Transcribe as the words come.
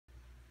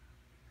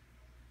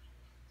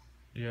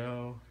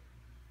Yo,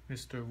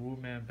 Mr.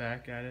 Wooman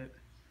back at it.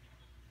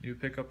 New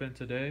pickup in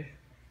today.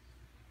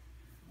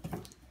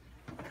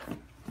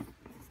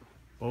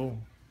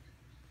 Boom.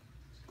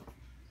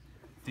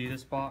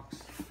 Adidas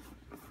box.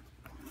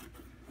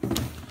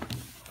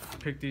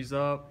 Picked these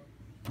up.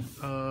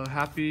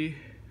 Happy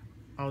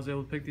I was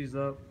able to pick these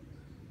up.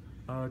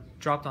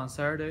 Dropped on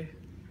Saturday.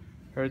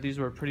 Heard these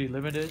were pretty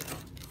limited.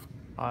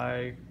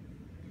 I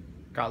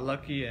got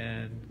lucky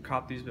and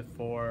copped these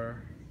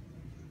before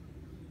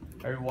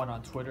everyone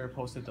on Twitter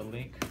posted the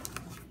link.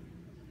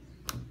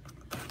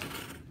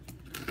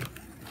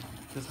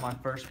 This is my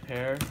first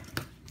pair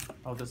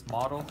of this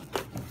model.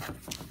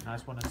 And I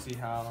just want to see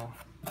how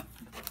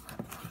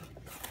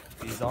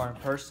these are in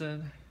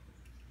person.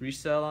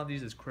 Resale on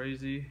these is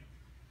crazy.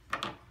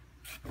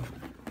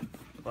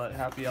 But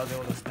happy I was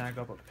able to snag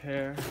up a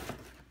pair.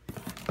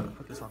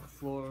 Put this on the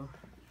floor.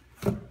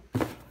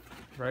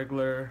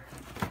 Regular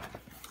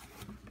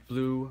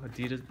blue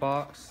Adidas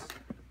box.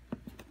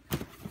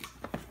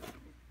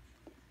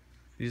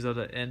 These are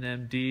the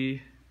NMD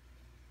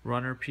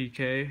Runner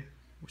PK,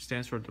 which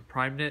stands for the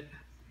Prime Knit.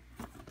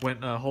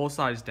 Went a whole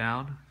size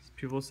down.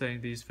 People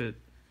saying these fit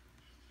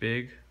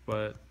big,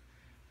 but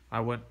I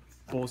went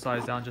full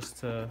size down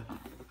just for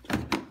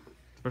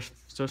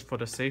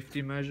the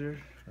safety measure.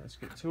 Let's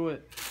get to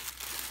it.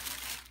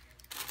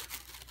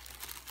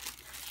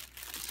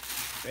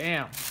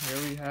 Bam!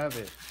 Here we have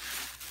it.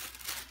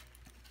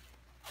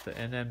 The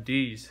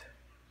NMDs.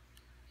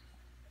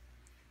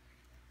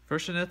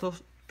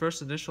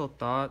 First initial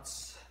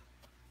thoughts.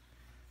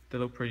 They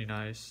look pretty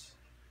nice.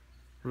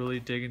 Really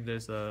digging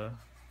this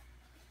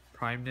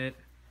Prime Knit.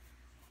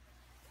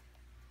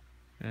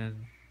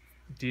 And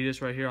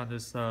Adidas right here on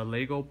this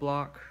Lego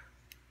block,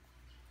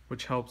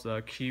 which helps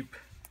keep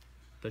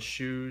the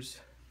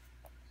shoes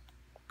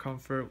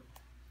comfort.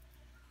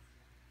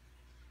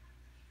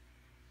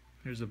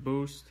 Here's a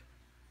boost.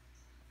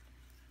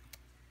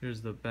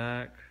 Here's the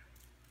back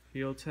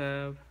heel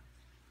tab.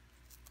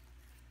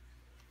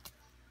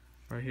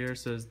 Right here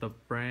says the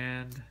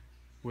brand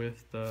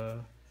with the,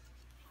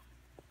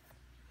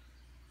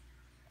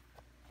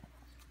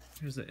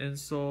 here's the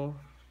insole.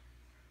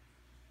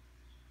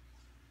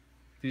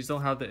 These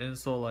don't have the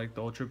insole like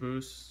the Ultra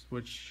Boost,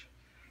 which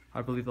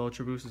I believe the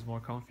Ultra Boost is more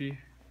comfy.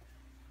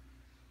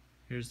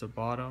 Here's the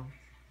bottom.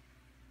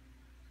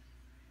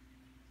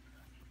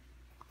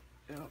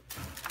 Yep.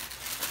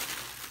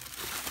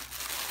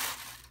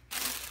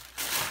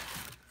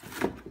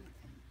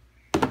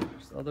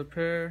 Here's the other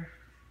pair.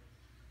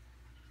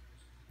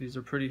 These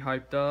are pretty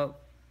hyped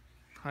up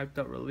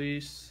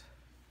release.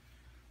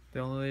 They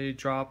only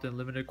dropped in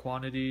limited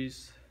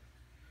quantities.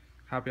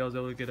 Happy I was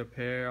able to get a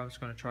pair. I'm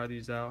just gonna try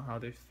these out, how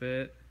they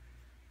fit.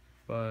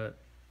 But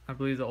I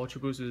believe the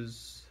Ultra Boost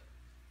is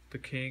the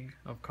king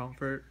of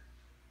comfort.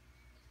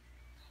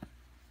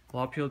 A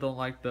lot of people don't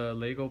like the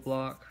Lego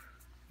block.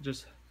 It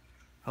just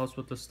helps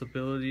with the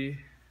stability.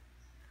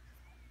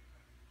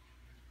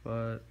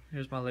 But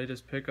here's my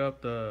latest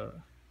pickup, the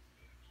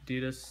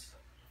Adidas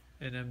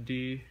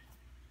NMD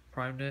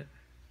Prime Knit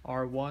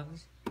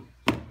R1s.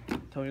 Tell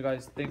me what you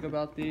guys think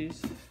about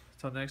these.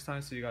 Until next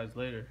time, see you guys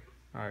later.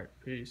 Alright,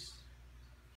 peace.